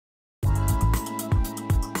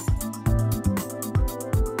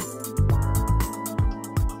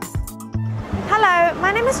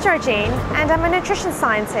name is Georgine and I'm a nutrition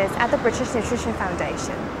scientist at the British Nutrition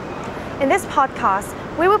Foundation. In this podcast,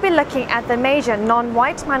 we will be looking at the major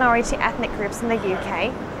non-white minority ethnic groups in the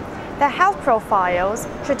UK, their health profiles,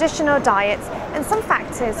 traditional diets, and some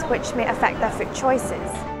factors which may affect their food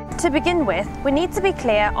choices. To begin with, we need to be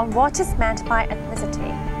clear on what is meant by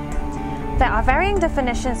ethnicity. There are varying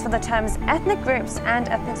definitions for the terms ethnic groups and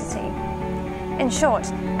ethnicity. In short,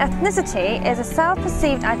 ethnicity is a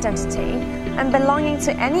self-perceived identity, and belonging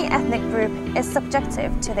to any ethnic group is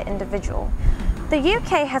subjective to the individual. The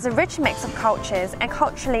UK has a rich mix of cultures and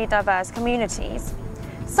culturally diverse communities.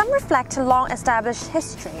 Some reflect a long-established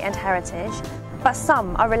history and heritage, but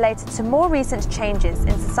some are related to more recent changes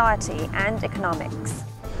in society and economics.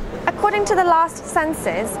 According to the last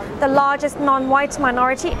census, the largest non-white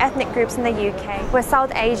minority ethnic groups in the UK were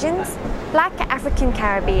South Asians, Black African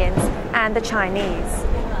Caribbeans, and the Chinese.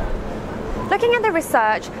 Looking at the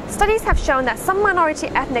research, studies have shown that some minority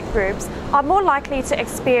ethnic groups are more likely to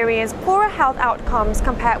experience poorer health outcomes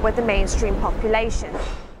compared with the mainstream population.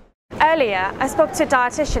 Earlier, I spoke to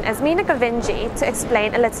dietitian Azmina Govinji to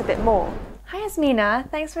explain a little bit more. Hi Azmina,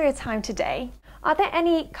 thanks for your time today. Are there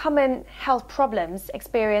any common health problems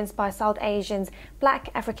experienced by South Asians, Black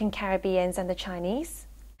African Caribbeans and the Chinese?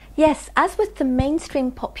 Yes, as with the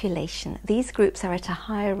mainstream population, these groups are at a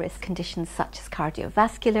higher risk conditions such as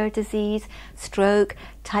cardiovascular disease, stroke,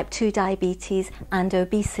 type 2 diabetes and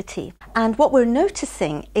obesity. And what we're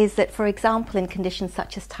noticing is that, for example, in conditions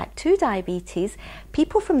such as type 2 diabetes,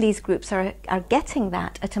 people from these groups are getting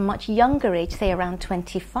that at a much younger age, say around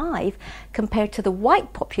 25, compared to the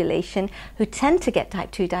white population who tend to get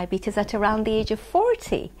type 2 diabetes at around the age of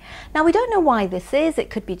 40. Now, we don't know why this is. It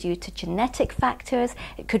could be due to genetic factors,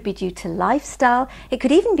 it could be due to lifestyle, it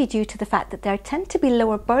could even be due to the fact that there tend to be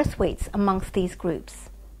lower birth weights amongst these groups.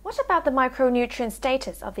 What about the micronutrient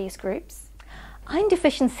status of these groups? Iron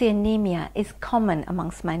deficiency anemia is common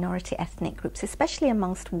amongst minority ethnic groups, especially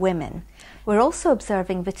amongst women. We're also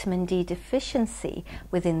observing vitamin D deficiency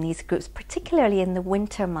within these groups, particularly in the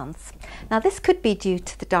winter months. Now, this could be due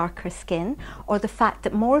to the darker skin or the fact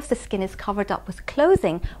that more of the skin is covered up with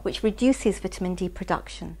clothing, which reduces vitamin D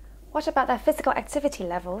production. What about their physical activity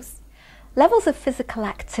levels? Levels of physical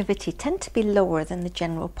activity tend to be lower than the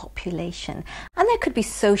general population, and there could be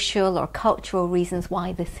social or cultural reasons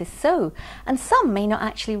why this is so, and some may not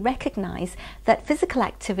actually recognise that physical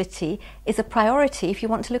activity is a priority if you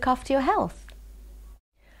want to look after your health.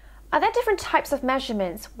 Are there different types of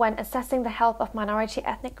measurements when assessing the health of minority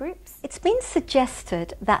ethnic groups? It's been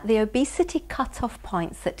suggested that the obesity cut-off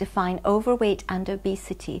points that define overweight and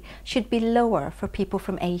obesity should be lower for people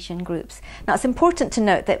from Asian groups. Now, it's important to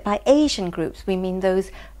note that by Asian groups we mean those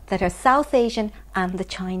that are South Asian and the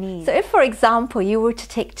Chinese. So if, for example, you were to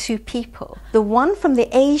take two people, the one from the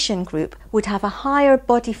Asian group would have a higher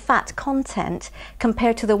body fat content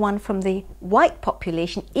compared to the one from the white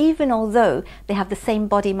population, even although they have the same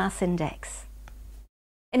body mass index.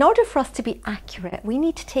 In order for us to be accurate, we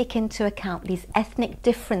need to take into account these ethnic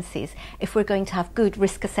differences if we're going to have good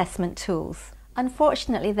risk assessment tools.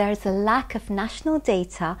 Unfortunately, there is a lack of national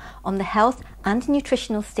data on the health and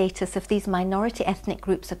nutritional status of these minority ethnic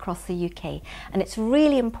groups across the UK, and it's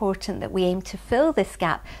really important that we aim to fill this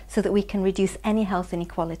gap so that we can reduce any health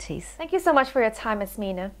inequalities. Thank you so much for your time,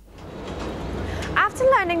 Azmina. After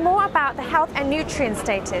learning more about the health and nutrient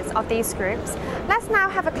status of these groups, let's now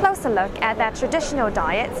have a closer look at their traditional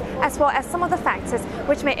diets as well as some of the factors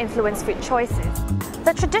which may influence food choices.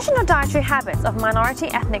 The traditional dietary habits of minority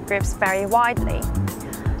ethnic groups vary widely.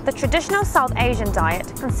 The traditional South Asian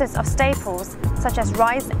diet consists of staples such as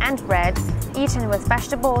rice and bread, eaten with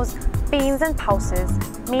vegetables, beans and pulses,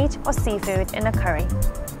 meat or seafood in a curry.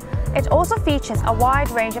 It also features a wide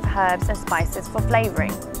range of herbs and spices for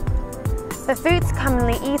flavouring. The foods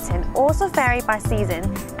commonly eaten also vary by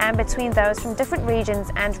season and between those from different regions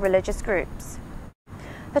and religious groups.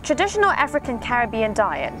 The traditional African Caribbean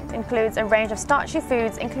diet includes a range of starchy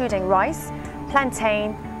foods including rice,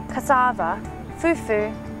 plantain, cassava,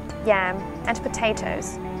 fufu, yam and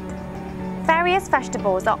potatoes. Various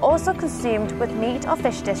vegetables are also consumed with meat or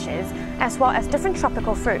fish dishes as well as different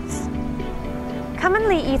tropical fruits.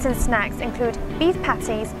 Commonly eaten snacks include beef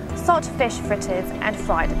patties, salt fish fritters and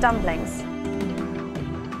fried dumplings.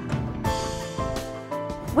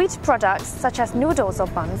 Wheat products such as noodles or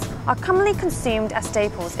buns are commonly consumed as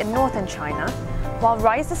staples in northern China, while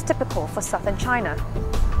rice is typical for southern China.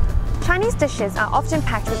 Chinese dishes are often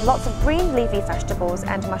packed with lots of green leafy vegetables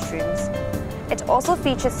and mushrooms. It also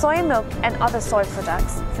features soy milk and other soy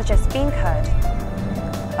products such as bean curd.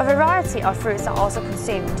 A variety of fruits are also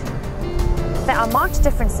consumed. there are marked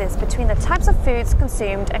differences between the types of foods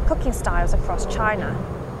consumed and cooking styles across China.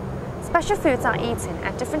 Special foods are eaten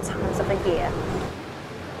at different times of the year.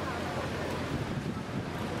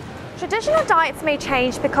 Traditional diets may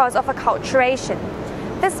change because of acculturation.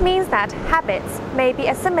 This means that habits may be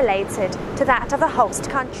assimilated to that of the host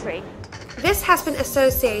country. This has been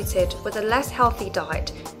associated with a less healthy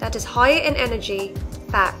diet that is higher in energy,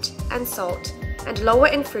 fat and salt, and lower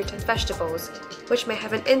in fruit and vegetables, which may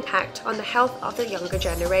have an impact on the health of the younger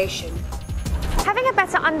generation. Having a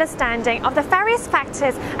better understanding of the various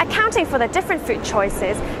factors accounting for the different food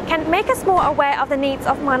choices can make us more aware of the needs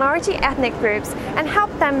of minority ethnic groups and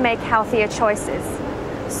help them make healthier choices.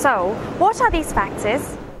 So, what are these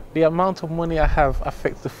factors? The amount of money I have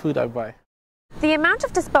affects the food I buy. The amount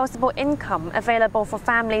of disposable income available for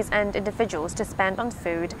families and individuals to spend on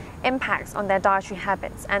food impacts on their dietary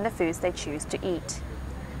habits and the foods they choose to eat.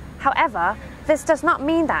 However, this does not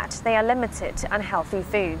mean that they are limited to unhealthy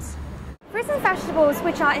foods. Fruits and vegetables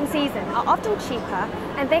which are in season are often cheaper,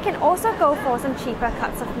 and they can also go for some cheaper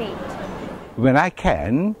cuts of meat. When I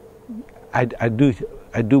can,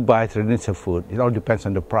 I do buy traditional food. It all depends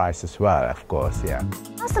on the price as well, of course, yeah.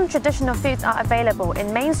 While some traditional foods are available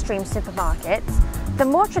in mainstream supermarkets, the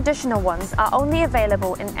more traditional ones are only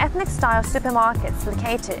available in ethnic-style supermarkets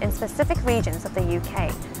located in specific regions of the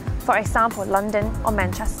UK, for example London or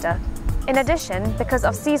Manchester. In addition, because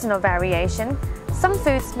of seasonal variation, some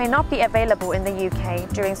foods may not be available in the UK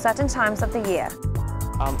during certain times of the year.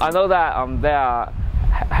 I know that there are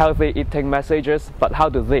healthy eating messages, but how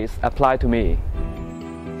does this apply to me?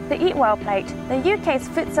 The Eat Well Plate, the UK's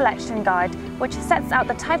food selection guide, which sets out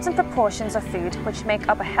the types and proportions of food which make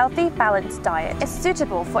up a healthy, balanced diet, is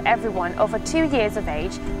suitable for everyone over 2 years of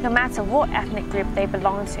age, no matter what ethnic group they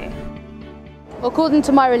belong to. According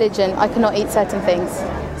to my religion, I cannot eat certain things.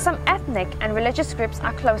 Some ethnic and religious groups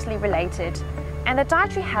are closely related, and the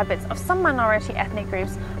dietary habits of some minority ethnic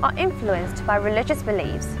groups are influenced by religious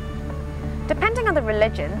beliefs. Depending on the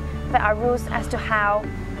religion, there are rules as to how,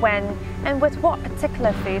 when, and with what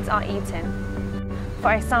particular foods are eaten.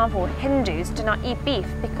 For example, Hindus do not eat beef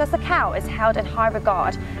because the cow is held in high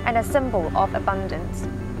regard and a symbol of abundance.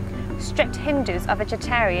 Strict Hindus are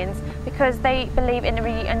vegetarians because they believe in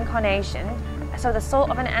reincarnation, so the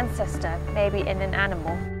soul of an ancestor may be in an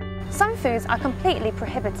animal. Some foods are completely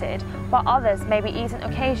prohibited, while others may be eaten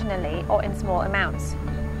occasionally or in small amounts.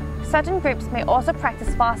 Certain groups may also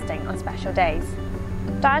practice fasting on special days.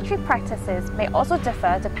 Dietary practices may also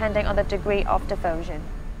differ depending on the degree of devotion.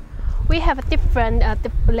 We have different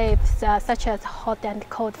beliefs such as hot and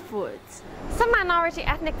cold foods. Some minority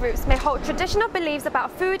ethnic groups may hold traditional beliefs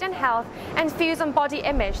about food and health and views on body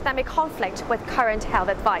image that may conflict with current health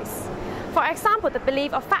advice. For example, the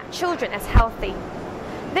belief of fat children as healthy.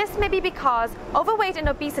 This may be because overweight and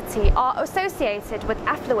obesity are associated with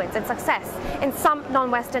affluence and success in some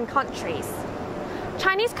non-Western countries.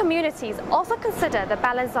 Chinese communities also consider the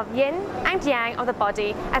balance of yin and yang of the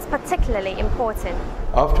body as particularly important.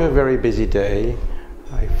 After a very busy day,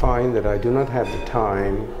 I find that I do not have the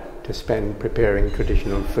time to spend preparing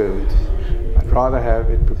traditional foods. I'd rather have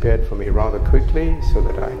it prepared for me rather quickly so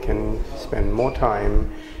that I can spend more time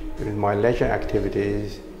with my leisure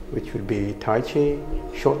activities, which would be Tai Chi,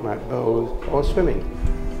 short mat bowls or swimming.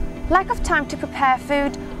 Lack of time to prepare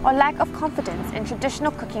food or lack of confidence in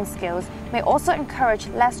traditional cooking skills may also encourage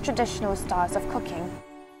less traditional styles of cooking.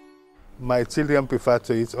 My children prefer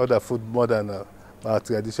to eat other food more than our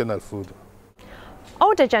traditional food.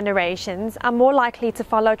 Older generations are more likely to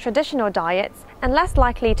follow traditional diets and less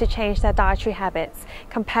likely to change their dietary habits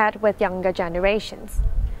compared with younger generations.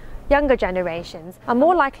 Younger generations are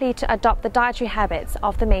more likely to adopt the dietary habits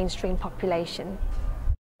of the mainstream population.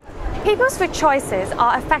 People's food choices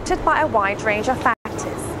are affected by a wide range of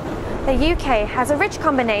factors. The UK has a rich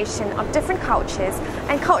combination of different cultures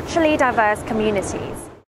and culturally diverse communities.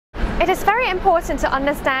 It is very important to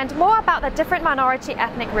understand more about the different minority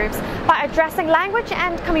ethnic groups by addressing language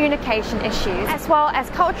and communication issues, as well as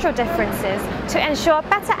cultural differences, to ensure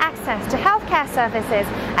better access to healthcare services,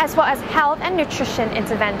 as well as health and nutrition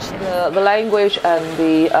interventions. The language and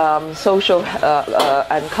the social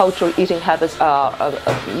and cultural eating habits are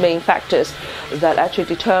main factors that actually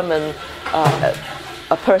determine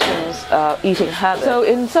a person's eating habits. So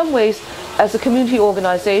in some ways, as a community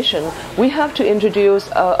organization, we have to introduce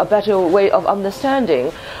a better way of understanding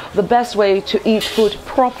the best way to eat food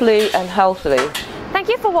properly and healthily. Thank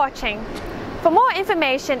you for watching. For more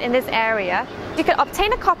information in this area, you can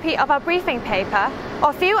obtain a copy of our briefing paper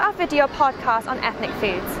or view our video podcast on ethnic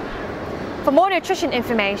foods. For more nutrition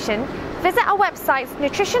information, visit our websites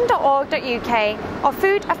nutrition.org.uk or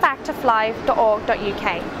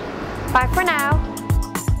foodafactoflife.org.uk. Bye for now.